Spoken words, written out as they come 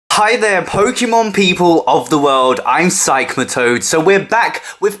Hi there, Pokemon people of the world, I'm PsycMitoad. So we're back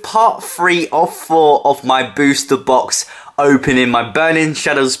with part 3 of 4 of my booster box opening, my Burning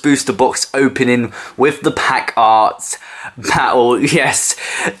Shadows booster box opening with the pack arts battle. Yes,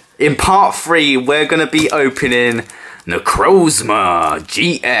 in part 3 we're going to be opening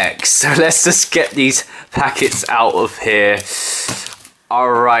Necrozma-GX. So let's just get these packets out of here.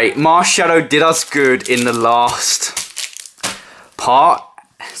 Alright, Marshadow did us good in the last part.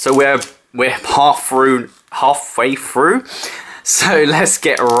 So we're halfway through. So let's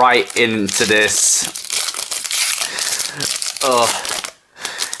get right into this.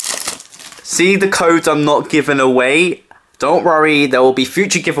 See the codes I'm not giving away? Don't worry, there will be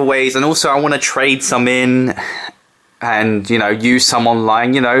future giveaways, and also I want to trade some in and, you know, use some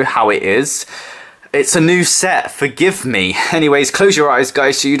online, you know how it is. It's a new set, forgive me. Anyways, close your eyes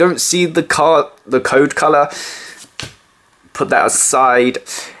guys so you don't see the code color. Put that aside.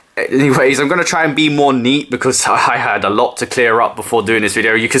 Anyways, I'm going to try and be more neat because I had a lot to clear up before doing this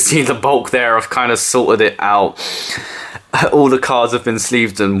video. You can see the bulk there. I've kind of sorted it out. All the cards have been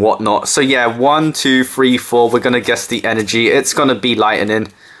sleeved and whatnot. So yeah, 1, 2, 3, 4. We're going to guess the energy. It's going to be lightning.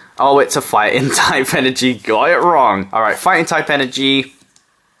 Oh, it's a fighting type energy. Got it wrong. Alright, fighting type energy.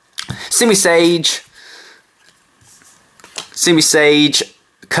 Simisage.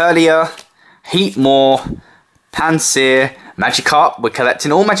 Curlier. Heatmore. Pansear. Magikarp, we're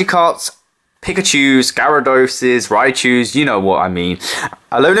collecting all Magikarps, Pikachus, Gyarados, Raichus, you know what I mean.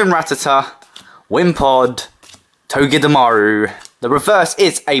 Alolan Rattata, Wimpod, Togedemaru. The reverse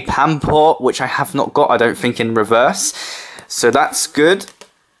is a Pampor, which I have not got, I don't think, in reverse. So that's good.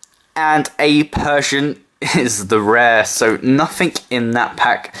 And a Persian is the rare, so nothing in that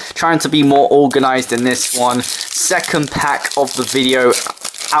pack. Trying to be more organised in this one. Second pack of the video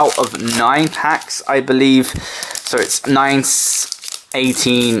out of 9 packs, I believe. So it's 9,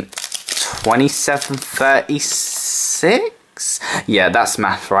 18, 27, 36? Yeah, that's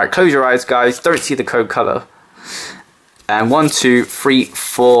math, right? Close your eyes, guys. Don't see the code color. And 1, 2, 3,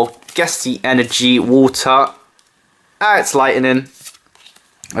 4. Guess the energy. Water. Ah, it's lightning.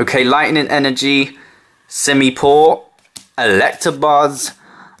 Okay, lightning energy. Simipour. Electabuzz.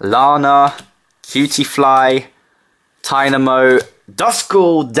 Lana. Cutiefly. Dynamo.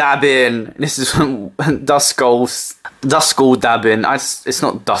 Duskull Dabbin. This is Duskull Dabbin. It's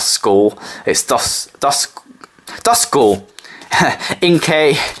not Duskull. It's Duskull.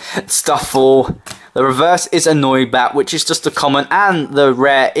 Inkay, Stuffle. The reverse is a Noibat, which is just a common, and the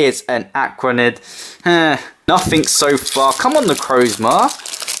rare is an Acronid. Nothing so far. Come on, Necrozma.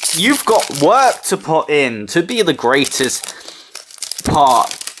 You've got work to put in to be the greatest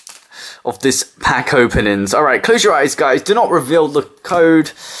part of this pack openings. Alright, close your eyes guys, do not reveal the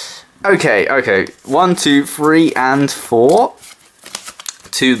code. Okay, 1, 2, 3 and 4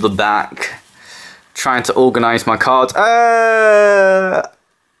 to the back. Trying to organize my cards.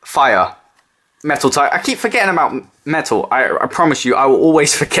 Fire. Metal type. I keep forgetting about metal. I promise you I will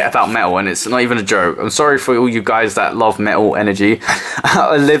always forget about metal, and it's not even a joke. I'm sorry for all you guys that love metal energy.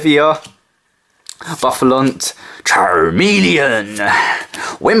 Olivia. Buffalont, Charmeleon,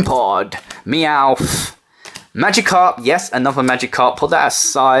 Wimpod, Meowth, Magikarp, yes, another Magikarp, put that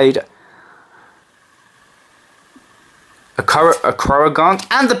aside. A Corrigant,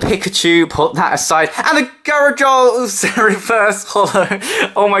 and the Pikachu, put that aside, and the Gyarados reverse holo.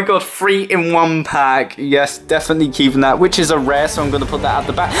 Oh my god, 3 in 1 pack. Yes, definitely keeping that, which is a rare, so I'm going to put that at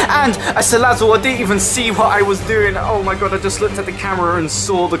the back. And a Salazzle, I didn't even see what I was doing. Oh my god, I just looked at the camera and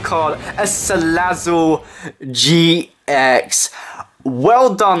saw the card. A Salazzle-GX.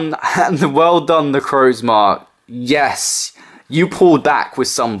 Well done, and well done, Necrozma. Yes, you pulled back with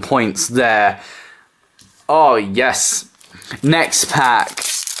some points there. Oh, yes. Next pack. I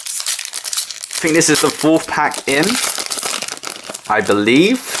think this is the 4th pack in, I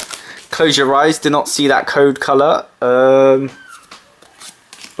believe. Close your eyes, do not see that code color. Oh,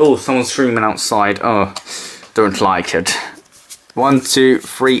 someone's screaming outside. Oh, don't like it. 1, 2,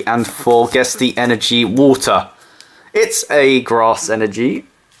 3 and 4. Guess the energy. Water. It's a grass energy.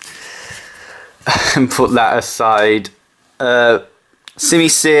 And put that aside.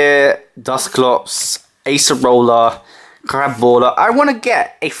 Simisear, Dusclops, Acerola, Crabballer. I want to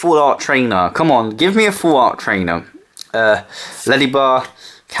get a full art trainer. Come on, give me a full art trainer. Ledibar,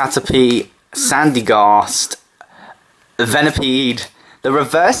 Caterpie, Sandygast, Venipede. The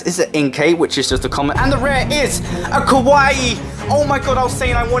reverse is an Inkay, which is just a common. And the rare is a Kawaii. Oh my god, I was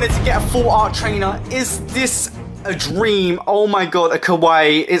saying I wanted to get a full art trainer. Is this a dream? Oh my god, a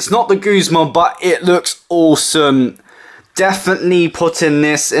Kawaii. It's not the Guzma, but it looks awesome. definitely putting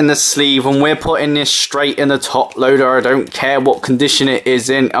this in the sleeve, and we're putting this straight in the top loader. I don't care what condition it is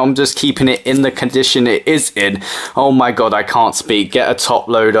in. I'm just keeping it in the condition it is in. Oh my god, I can't speak. Get a top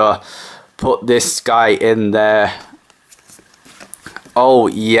loader. Put this guy in there. Oh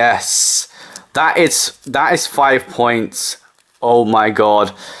yes. That is 5 points. Oh my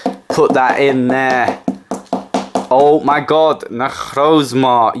god. Put that in there. Oh my god,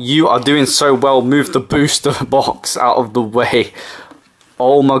 Necrozma, you are doing so well. Move the booster box out of the way.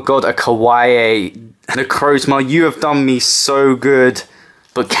 Oh my god, a Kawaii. Necrozma, you have done me so good.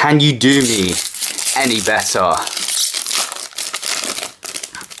 But can you do me any better?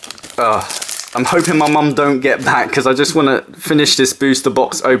 I'm hoping my mum don't get back because I just want to finish this booster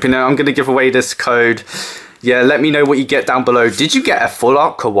box opening. I'm going to give away this code. Yeah, let me know what you get down below. Did you get a full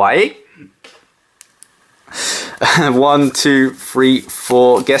art Kawaii? 1, 2, 3,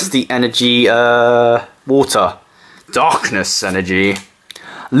 4. Guess the energy. Water. Darkness energy.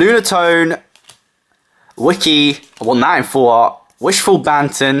 Lunatone. Wiki. I want that in full art. Wishful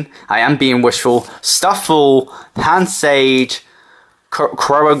Banton. I am being wishful. Stuffle. Pansage.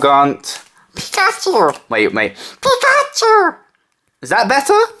 Croagant. Pikachu. Wait. Pikachu. Is that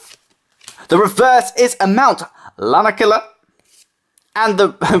better? The reverse is a Mount Lanakilla. And the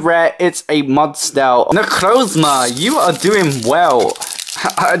rare, it's a Mudsdale. Necrozma, you are doing well.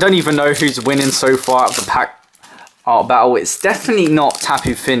 I don't even know who's winning so far at the pack art battle. It's definitely not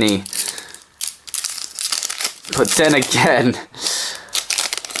Tapu Fini. But then again...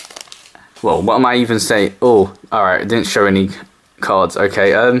 Well, what am I even saying? Oh, alright, it didn't show any cards.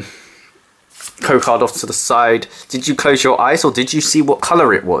 Okay, code card off to the side. Did you close your eyes or did you see what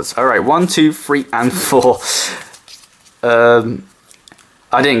colour it was? Alright, 1, 2, 3, and 4.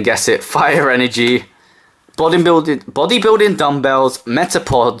 I didn't guess it. Fire energy. Bodybuilding dumbbells.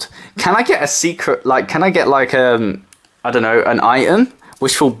 Metapod. Can I get a secret, like, can I get like, I don't know, an item?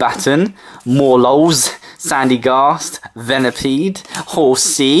 Wishful Baton. Morlows. Sandygast. Venipede.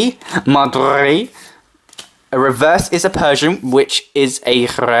 Horsey. Madre. A reverse is a Persian, which is a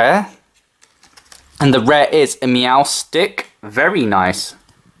rare. And the rare is a Meowstic. Very nice.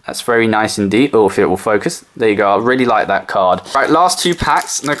 That's very nice indeed. Oh, if it will focus. There you go. I really like that card. Right, last 2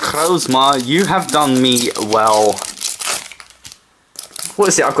 packs. Necrozma, you have done me well. What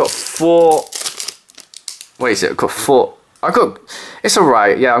is it? I've got 4. Wait, is it? I've got 4. It's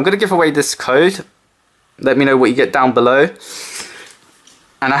alright. Yeah, I'm going to give away this code. Let me know what you get down below.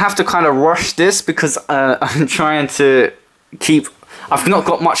 And I have to kind of rush this because I'm trying to keep... I've not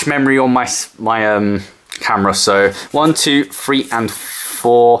got much memory on my camera. So 1, 2, 3, and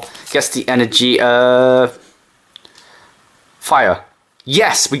 4. Guess the energy. Fire.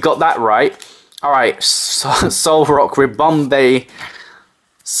 Yes, we got that right. All right. Solrock, Ribombay,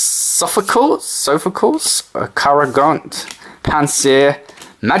 Sophocles, Caragant, Pansear,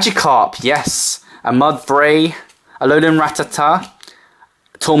 Magikarp. Yes, a Mudbray, a Alolan Rattata,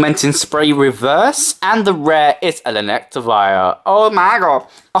 Tormenting Spray reverse, and the rare is a Electivire. Oh my god.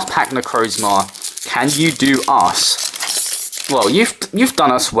 Off pack Necrozma. Can you do us? Well, you've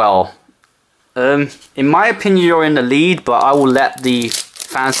done us well. In my opinion, you're in the lead, but I will let the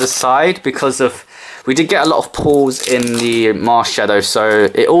fans decide because of we did get a lot of pulls in the Marshadow, so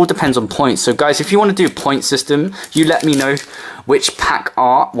it all depends on points. So guys, if you want to do a point system, you let me know which pack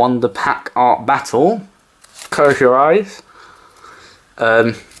art won the pack art battle. Close your eyes.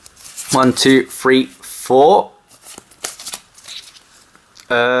 1, 2, 3, 4.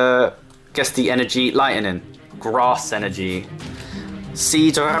 Guess the energy. Lightning. Grass energy.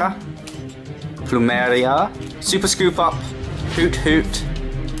 Cedar. Plumeria. Super Scoop Up. Hoot Hoot.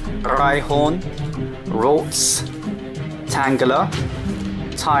 Rhyhorn. Rorts. Tangela.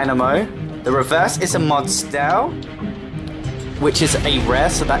 Tynamo. The reverse is a Mudsdale, which is a rare,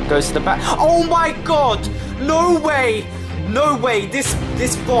 so that goes to the back. Oh my god! No way! No way! This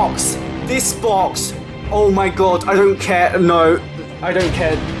box! Oh my god, I don't care. No, I don't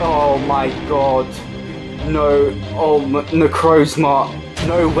care. Oh my god. No. Oh, Necrozma.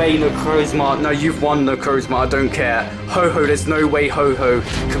 No way, Necrozma. No, you've won, Necrozma. I don't care. Ho-Oh, there's no way Ho-Oh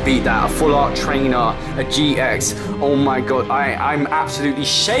could beat that. A full art trainer, a GX. Oh my god, I'm absolutely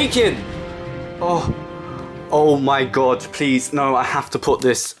shaking. Oh my god, please. No, I have to put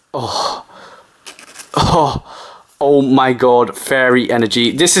this. Oh my god, fairy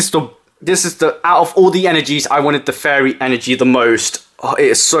energy. This is the out of all the energies, I wanted the fairy energy the most. Oh, it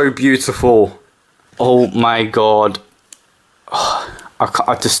is so beautiful. Oh my god.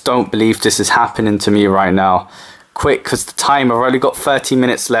 I just don't believe this is happening to me right now. Quick, because the time, I've only got 30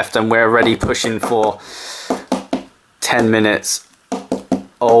 minutes left and we're already pushing for 10 minutes.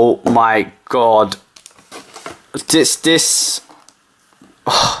 Oh my god. This...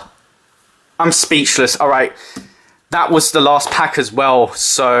 Oh, I'm speechless. Alright, that was the last pack as well.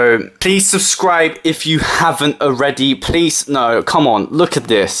 So please subscribe if you haven't already. Please, no, come on, look at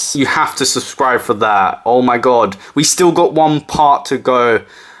this. You have to subscribe for that. Oh my god. We still got one part to go.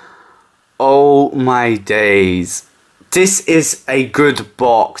 Oh my days. This is a good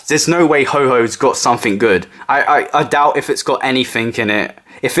box. There's no way Ho-Oh's got something good. I doubt if it's got anything in it.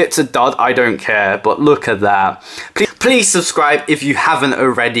 If it's a dud, I don't care, but look at that. Please subscribe if you haven't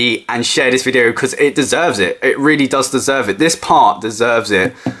already and share this video because it deserves it. It really does deserve it. This part deserves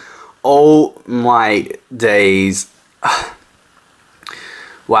it. Oh my days.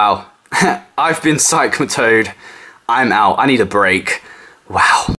 Wow. I've been PsycMitoad. I'm out. I need a break. Wow.